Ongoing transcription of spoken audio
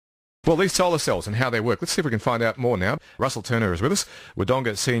Well, these solar cells and how they work, let's see if we can find out more now. Russell Turner is with us,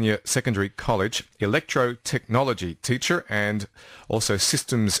 Wodonga Senior Secondary College, electro-technology teacher and also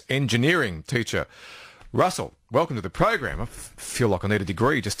systems engineering teacher. Russell, welcome to the program. I feel like I need a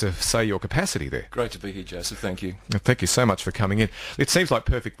degree just to say your capacity there. Great to be here, Joseph. Thank you. Thank you so much for coming in. It seems like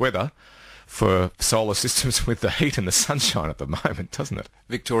perfect weather for solar systems with the heat and the sunshine at the moment, doesn't it?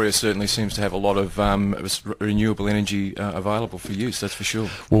 Victoria certainly seems to have a lot of renewable energy available for use, that's for sure.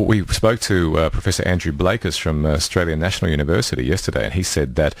 Well, we spoke to Professor Andrew Blakers from Australian National University yesterday, and he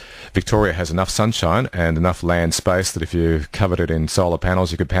said that Victoria has enough sunshine and enough land space that if you covered it in solar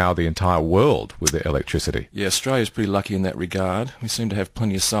panels, you could power the entire world with the electricity. Yeah, Australia's pretty lucky in that regard. We seem to have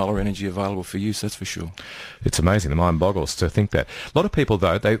plenty of solar energy available for use, that's for sure. It's amazing. The mind boggles to think that. A lot of people,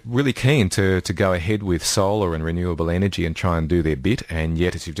 though, they're really keen to go ahead with solar and renewable energy and try and do their bit, and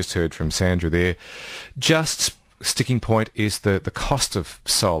yet, as you've just heard from Sandra there, just sticking point is the cost of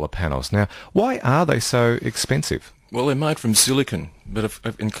solar panels. Now, why are they so expensive? Well, they're made from silicon,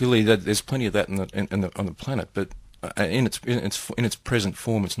 and clearly there's plenty of that on the planet, but in its present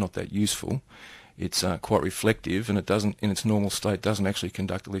form, it's not that useful. It's quite reflective, and it doesn't, in its normal state, doesn't actually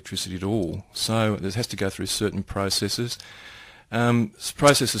conduct electricity at all. So it has to go through certain processes.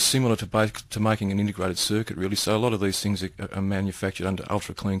 Processes similar to making an integrated circuit, really. So a lot of these things are manufactured under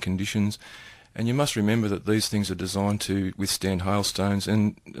ultra clean conditions, and you must remember that these things are designed to withstand hailstones,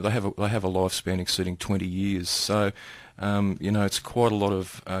 and they have a lifespan exceeding 20 years. So it's quite a lot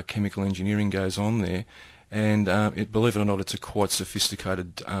of chemical engineering goes on there, and believe it or not, it's a quite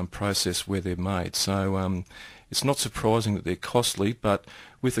sophisticated process where they're made. So it's not surprising that they're costly, but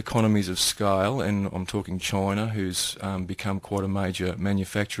with economies of scale, and I'm talking China, who's become quite a major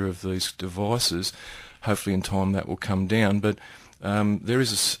manufacturer of these devices, hopefully in time that will come down. But there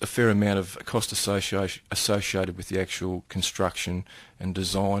is a fair amount of cost associated with the actual construction and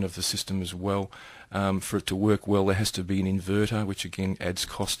design of the system as well. For it to work well, there has to be an inverter, which again adds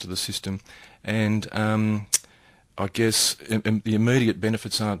cost to the system. And I guess the immediate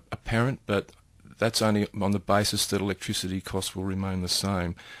benefits aren't apparent, but that's only on the basis that electricity costs will remain the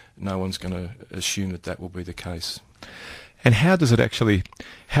same. No one's going to assume that will be the case. And how does it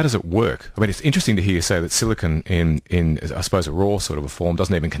work? I mean, it's interesting to hear you say that silicon in I suppose, a raw sort of a form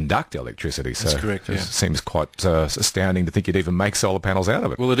doesn't even conduct electricity. That's correct, yeah. It seems quite astounding to think you'd even make solar panels out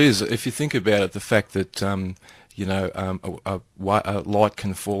of it. Well, it is. If you think about it, the fact that a light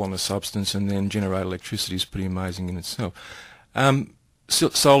can fall on a substance and then generate electricity is pretty amazing in itself.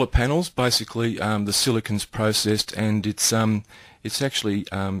 Solar panels, basically, the silicon's processed, and it's actually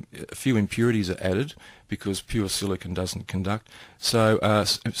a few impurities are added because pure silicon doesn't conduct. So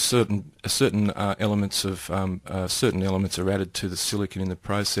certain elements are added to the silicon in the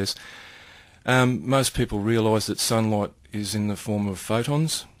process. Most people realise that sunlight is in the form of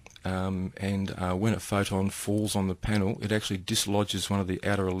photons, and when a photon falls on the panel, it actually dislodges one of the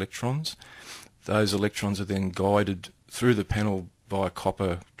outer electrons. Those electrons are then guided through the panel by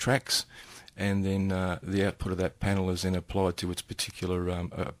copper tracks, and then the output of that panel is then applied to its particular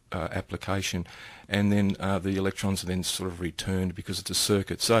application, and then the electrons are then sort of returned because it's a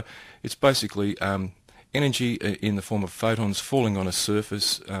circuit. So it's basically energy in the form of photons falling on a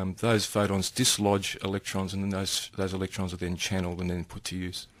surface. Those photons dislodge electrons, and then those electrons are then channeled and then put to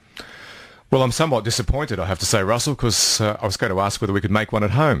use. Well, I'm somewhat disappointed, I have to say, Russell, because I was going to ask whether we could make one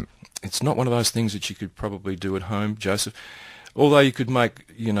at home. It's not one of those things that you could probably do at home, Joseph. Although you could make,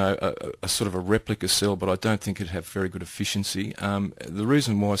 a sort of a replica cell, but I don't think it'd have very good efficiency. The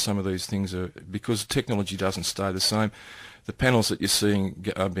reason why some of these things are because technology doesn't stay the same. The panels that you're seeing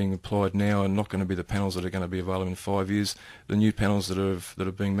are being applied now are not going to be the panels that are going to be available in 5 years. The new panels that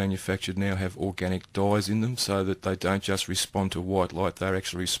are being manufactured now have organic dyes in them, so that they don't just respond to white light; they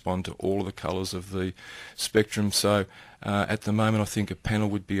actually respond to all of the colours of the spectrum. So at the moment, I think a panel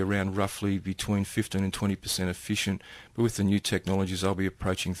would be around roughly between 15 and 20% efficient, but with the new technologies, they'll be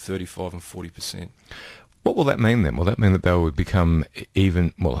approaching 35 and 40%. What will that mean then? Will that mean that they will become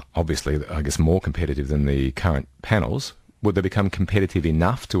obviously, I guess, more competitive than the current panels? Would they become competitive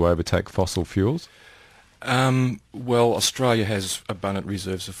enough to overtake fossil fuels? Well, Australia has abundant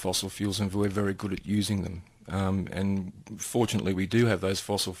reserves of fossil fuels, and we're very good at using them. And fortunately, we do have those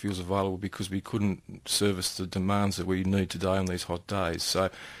fossil fuels available because we couldn't service the demands that we need today on these hot days.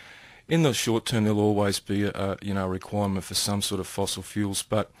 So in the short term, there'll always be a requirement for some sort of fossil fuels,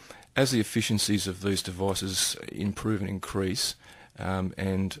 but as the efficiencies of these devices improve and increase,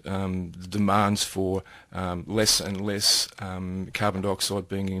 and the demands for less and less carbon dioxide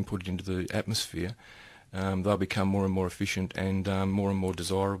being inputted into the atmosphere, they'll become more and more efficient and more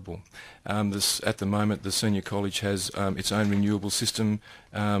desirable. At the moment, the senior college has its own renewable system.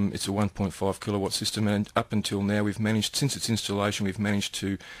 It's a 1.5 kilowatt system, and up until now, since its installation, we've managed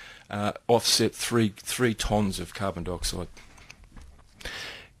to offset three tonnes of carbon dioxide.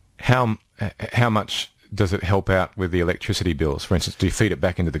 How much does it help out with the electricity bills? For instance, do you feed it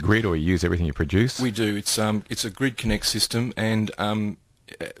back into the grid, or you use everything you produce? We do. It's a grid connect system, and an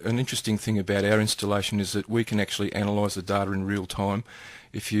interesting thing about our installation is that we can actually analyse the data in real time.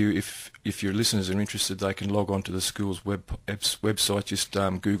 If your listeners are interested, they can log on to the school's website. Just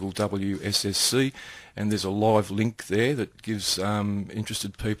Google WSSC, and there's a live link there that gives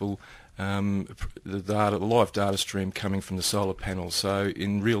interested people the live data stream coming from the solar panels. So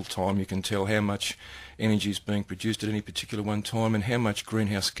in real time, you can tell how much energy is being produced at any particular one time and how much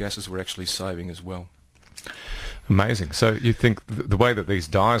greenhouse gases we're actually saving as well. Amazing. So you think the way that these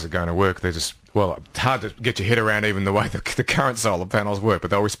dyes are going to work, they're just, well, it's hard to get your head around even the way the current solar panels work,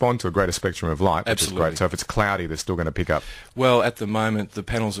 but they'll respond to a greater spectrum of light, which Absolutely. is great. So if it's cloudy, they're still going to pick up. Well, at the moment, the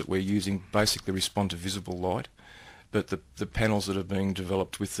panels that we're using basically respond to visible light, but the panels that are being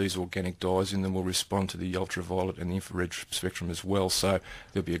developed with these organic dyes in them will respond to the ultraviolet and infrared spectrum as well, so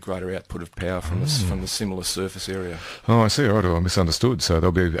there'll be a greater output of power from the similar surface area. Oh, I see. Right, I misunderstood. So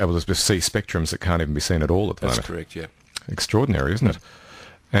they'll be able to just see spectrums that can't even be seen at all at the moment. That's correct, yeah. Extraordinary, isn't it?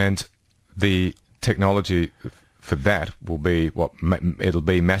 And the technology for that will be what? It'll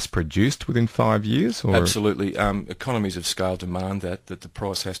be mass-produced within 5 years? Or? Absolutely. Economies of scale demand that the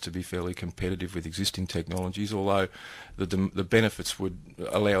price has to be fairly competitive with existing technologies, although the benefits would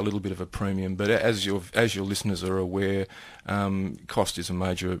allow a little bit of a premium. But as your listeners are aware, cost is a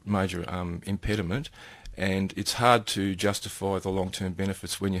major impediment, and it's hard to justify the long-term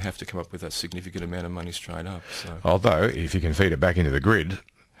benefits when you have to come up with that significant amount of money straight up. So. Although, if you can feed it back into the grid,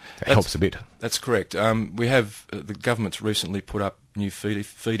 it helps a bit. That's correct. We have the government's recently put up new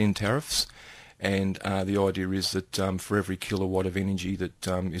feed-in tariffs, and the idea is that for every kilowatt of energy that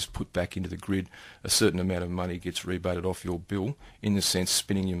is put back into the grid, a certain amount of money gets rebated off your bill, in the sense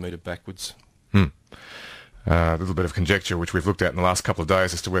spinning your meter backwards. A little bit of conjecture, which we've looked at in the last couple of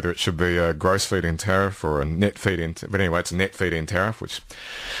days, as to whether it should be a gross feed-in tariff or a net feed-in. But anyway, it's a net feed-in tariff, which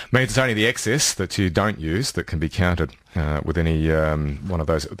means it's only the excess that you don't use that can be counted with any one of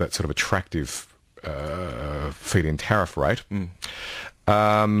those, that sort of attractive feed-in tariff rate.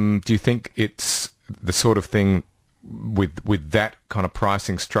 Do you think it's the sort of thing with that kind of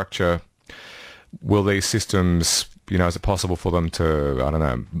pricing structure? Will these systems, is it possible for them to, I don't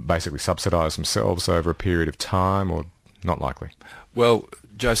know, basically subsidise themselves over a period of time, or not likely? Well,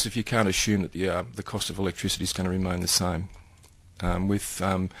 Joseph, you can't assume that the cost of electricity is going to remain the same. With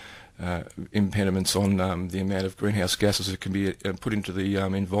impediments on the amount of greenhouse gases that can be put into the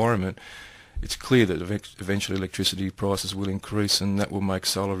environment, it's clear that eventually electricity prices will increase, and that will make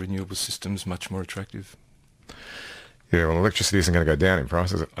solar renewable systems much more attractive. Yeah, well, electricity isn't going to go down in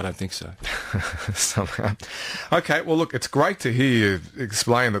price, is it? I don't think so. Somehow. Okay, well, look, it's great to hear you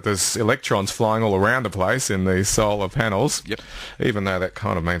explain that there's electrons flying all around the place in these solar panels. Yep. Even though that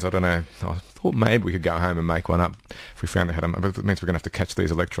kind of means, I don't know, I thought maybe we could go home and make one up if we found out how to, but it means we're going to have to catch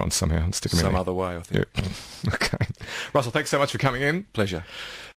these electrons somehow and stick them in some other way, I think. Yeah. Okay. Russell, thanks so much for coming in. Pleasure.